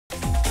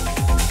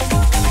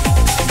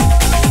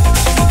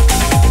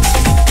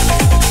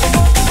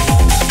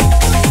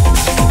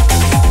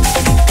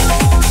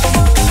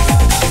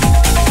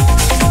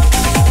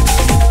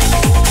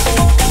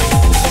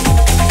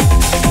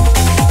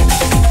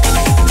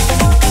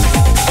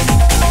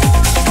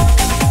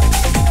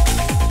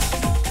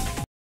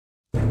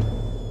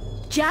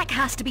Jack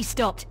has to be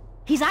stopped.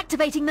 He's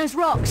activating those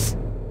rocks.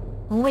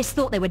 Always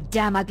thought they were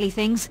damn ugly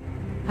things.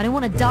 I don't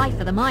want to die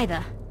for them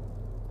either.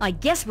 I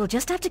guess we'll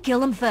just have to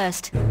kill them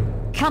first.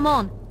 Come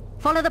on,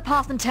 follow the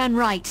path and turn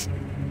right.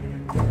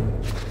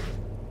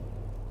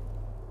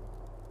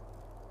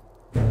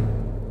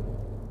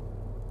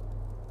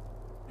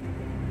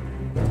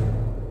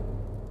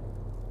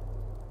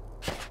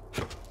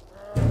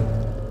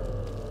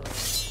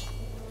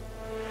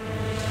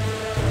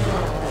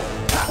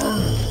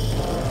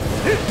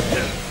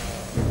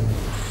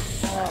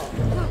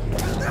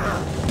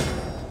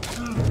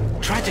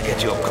 Try to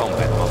get your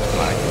combat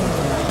multiplier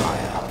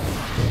higher.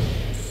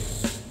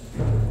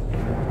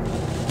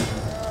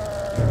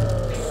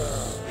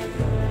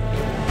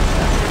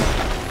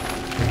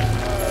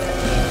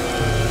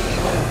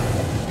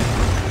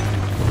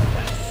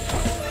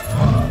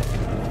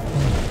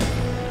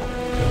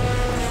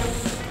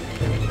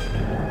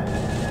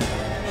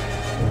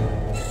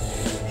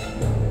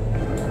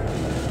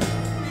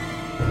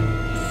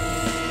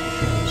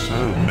 So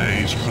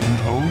Maze couldn't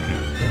hold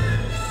you.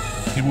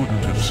 He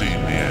wouldn't have seen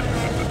the end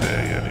of the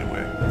day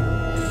anyway.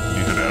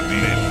 He had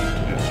outlived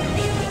his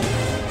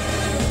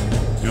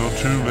usefulness. You're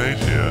too late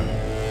here.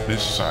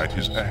 This site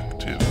is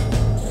active.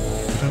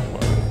 But don't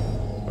worry.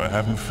 I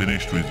haven't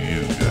finished with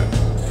you yet.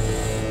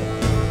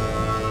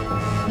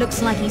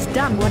 Looks like he's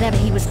done whatever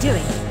he was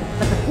doing,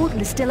 but the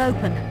portal is still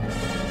open.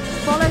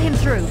 Follow him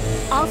through.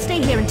 I'll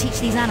stay here and teach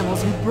these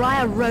animals who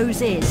Briar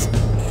Rose is.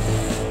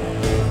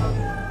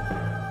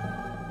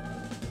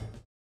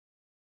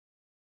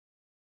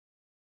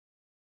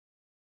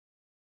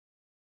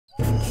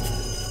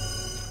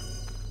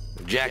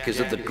 Jack is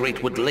at the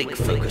Greatwood Lake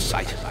focus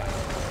site.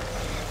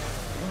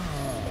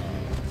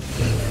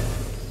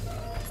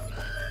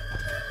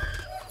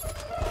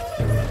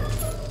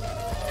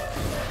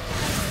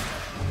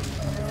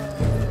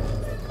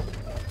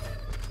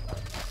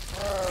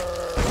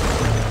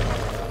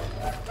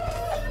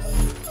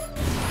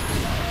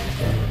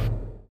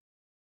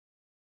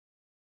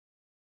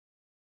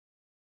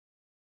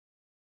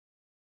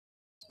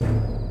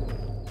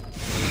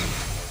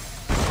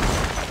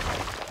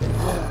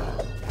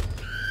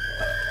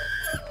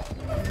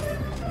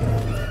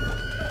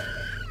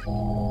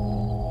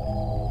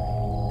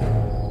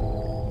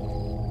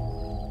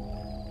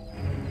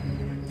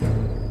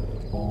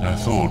 I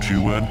thought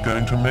you weren't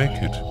going to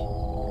make it.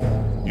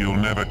 You'll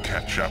never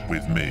catch up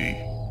with me.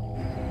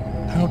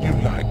 How do you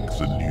like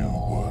the new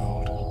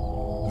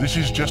world? This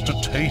is just a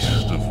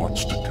taste of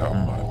what's to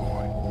come, my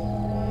boy.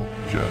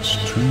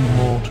 Just 2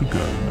 more to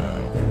go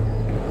now.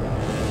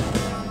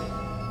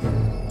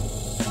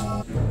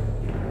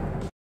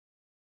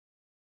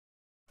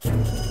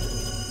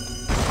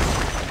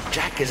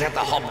 Jack is at the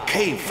Hob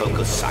Cave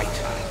focus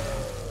site.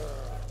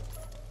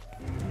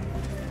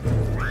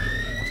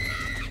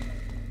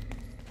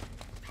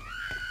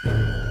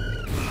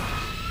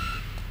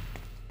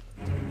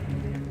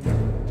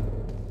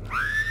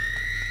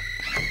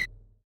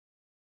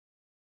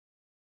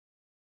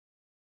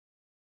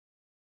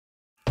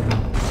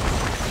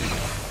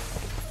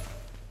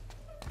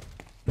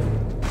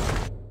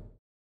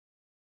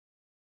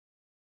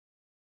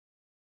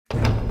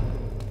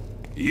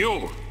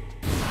 You!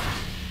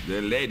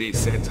 The lady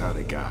sent her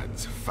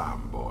regards,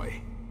 farm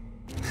boy.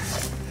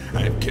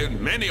 I've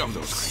killed many of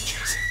those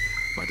creatures,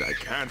 but I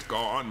can't go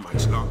on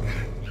much longer.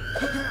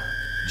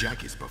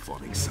 Jack is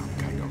performing some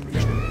kind of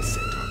ritual in the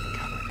center of the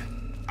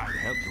cavern. I'll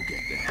help you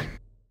get there.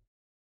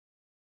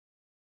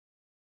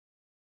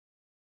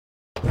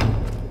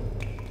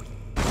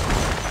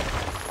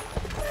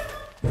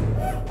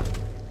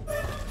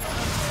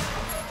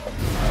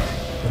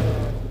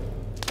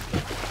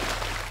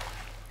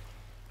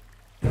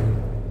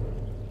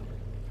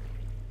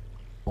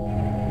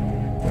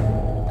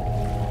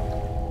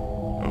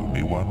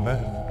 One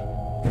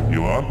left.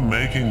 You aren't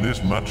making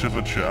this much of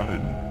a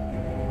challenge.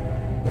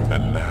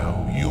 And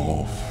now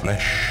your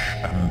flesh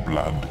and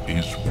blood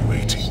is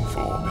waiting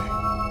for me.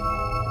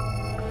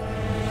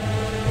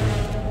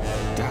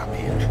 Damn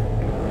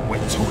him.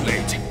 We're too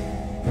late.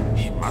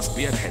 He must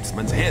be at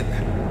Headsman's Hill.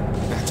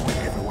 That's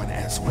where everyone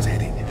else was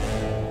heading.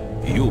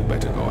 You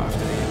better go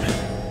after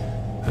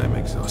him. I'm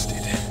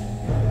exhausted.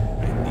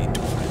 I need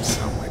to find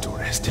somewhere to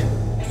rest.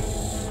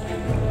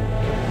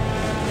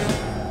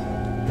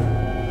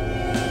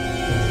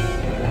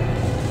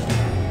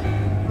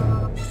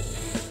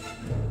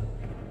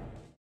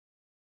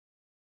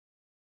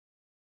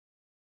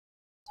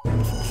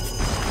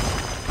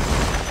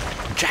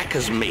 Jack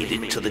has made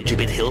it to the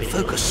Gibbet Hill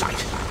focus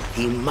site.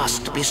 He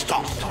must be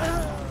stopped.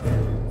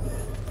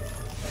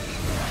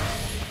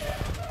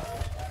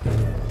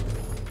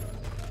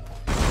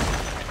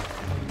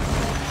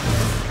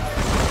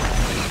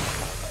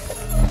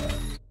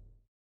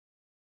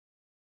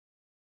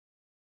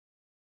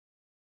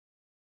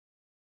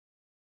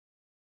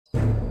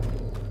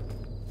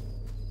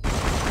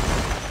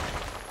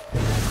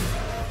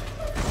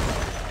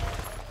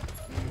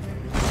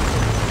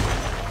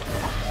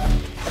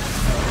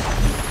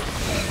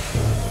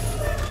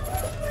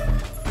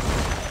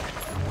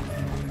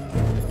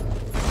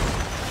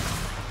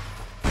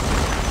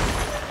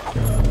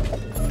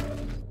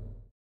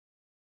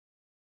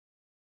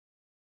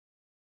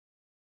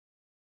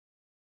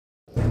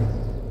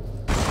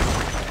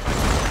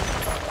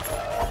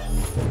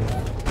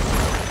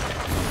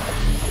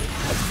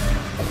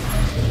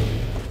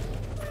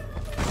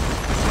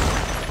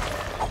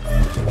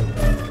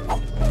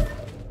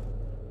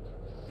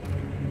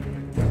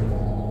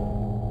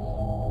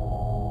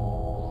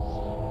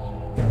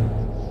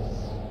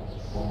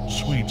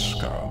 indeed,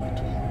 Scarlet.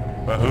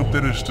 I hope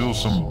there is still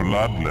some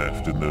blood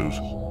left in those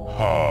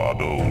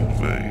hard old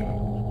veins.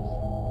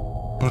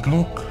 But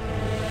look,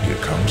 here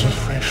comes a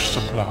fresh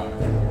supply.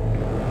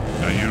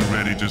 Are you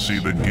ready to see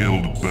the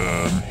guild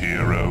burn,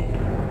 hero?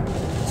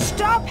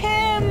 Stop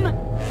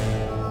him!